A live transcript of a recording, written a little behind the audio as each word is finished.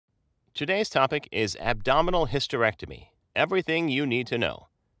Today's topic is abdominal hysterectomy, everything you need to know.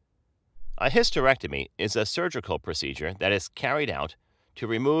 A hysterectomy is a surgical procedure that is carried out to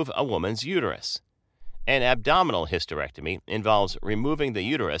remove a woman's uterus. An abdominal hysterectomy involves removing the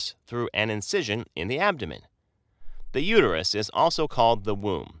uterus through an incision in the abdomen. The uterus is also called the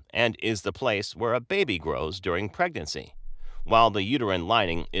womb and is the place where a baby grows during pregnancy, while the uterine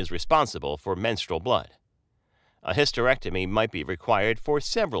lining is responsible for menstrual blood. A hysterectomy might be required for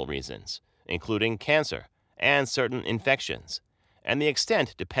several reasons, including cancer and certain infections, and the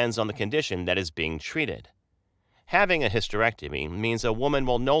extent depends on the condition that is being treated. Having a hysterectomy means a woman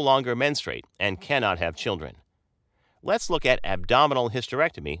will no longer menstruate and cannot have children. Let's look at abdominal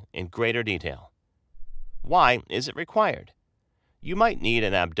hysterectomy in greater detail. Why is it required? You might need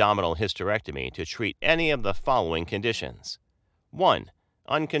an abdominal hysterectomy to treat any of the following conditions. 1.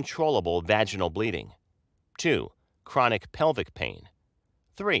 Uncontrollable vaginal bleeding. 2. Chronic pelvic pain.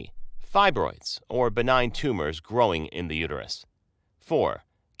 3. Fibroids or benign tumors growing in the uterus. 4.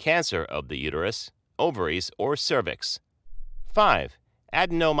 Cancer of the uterus, ovaries, or cervix. 5.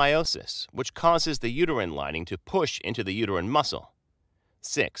 Adenomyosis, which causes the uterine lining to push into the uterine muscle.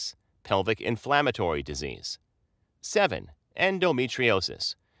 6. Pelvic inflammatory disease. 7.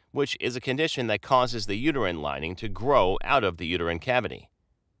 Endometriosis, which is a condition that causes the uterine lining to grow out of the uterine cavity.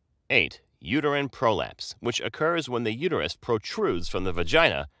 8. Uterine prolapse, which occurs when the uterus protrudes from the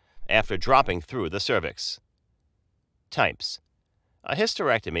vagina after dropping through the cervix. Types. A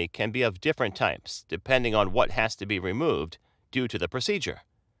hysterectomy can be of different types depending on what has to be removed due to the procedure.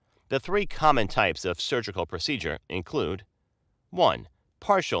 The three common types of surgical procedure include 1.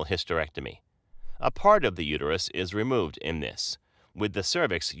 Partial hysterectomy. A part of the uterus is removed in this, with the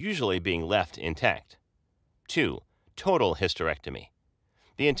cervix usually being left intact. 2. Total hysterectomy.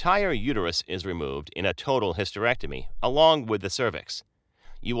 The entire uterus is removed in a total hysterectomy along with the cervix.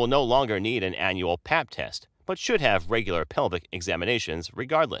 You will no longer need an annual Pap test, but should have regular pelvic examinations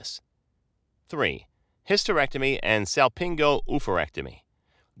regardless. 3. Hysterectomy and salpingo-oophorectomy.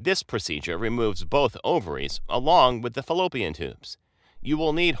 This procedure removes both ovaries along with the fallopian tubes. You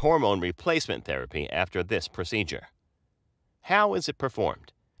will need hormone replacement therapy after this procedure. How is it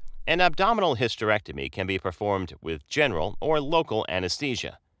performed? An abdominal hysterectomy can be performed with general or local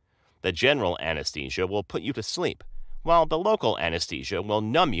anesthesia. The general anesthesia will put you to sleep, while the local anesthesia will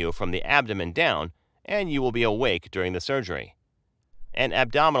numb you from the abdomen down and you will be awake during the surgery. An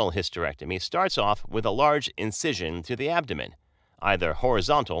abdominal hysterectomy starts off with a large incision to the abdomen, either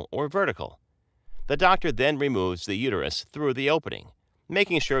horizontal or vertical. The doctor then removes the uterus through the opening,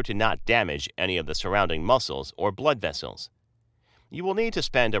 making sure to not damage any of the surrounding muscles or blood vessels. You will need to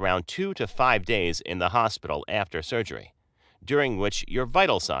spend around 2 to 5 days in the hospital after surgery, during which your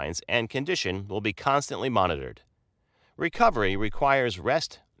vital signs and condition will be constantly monitored. Recovery requires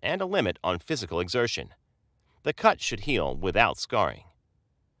rest and a limit on physical exertion. The cut should heal without scarring.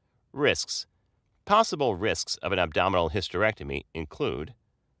 Risks. Possible risks of an abdominal hysterectomy include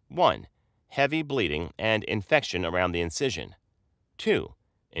 1. Heavy bleeding and infection around the incision. 2.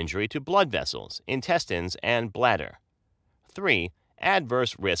 Injury to blood vessels, intestines, and bladder. 3.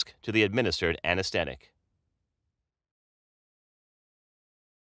 Adverse risk to the administered anesthetic.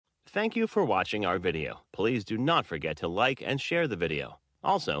 Thank you for watching our video. Please do not forget to like and share the video.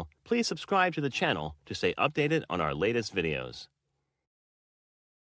 Also, please subscribe to the channel to stay updated on our latest videos.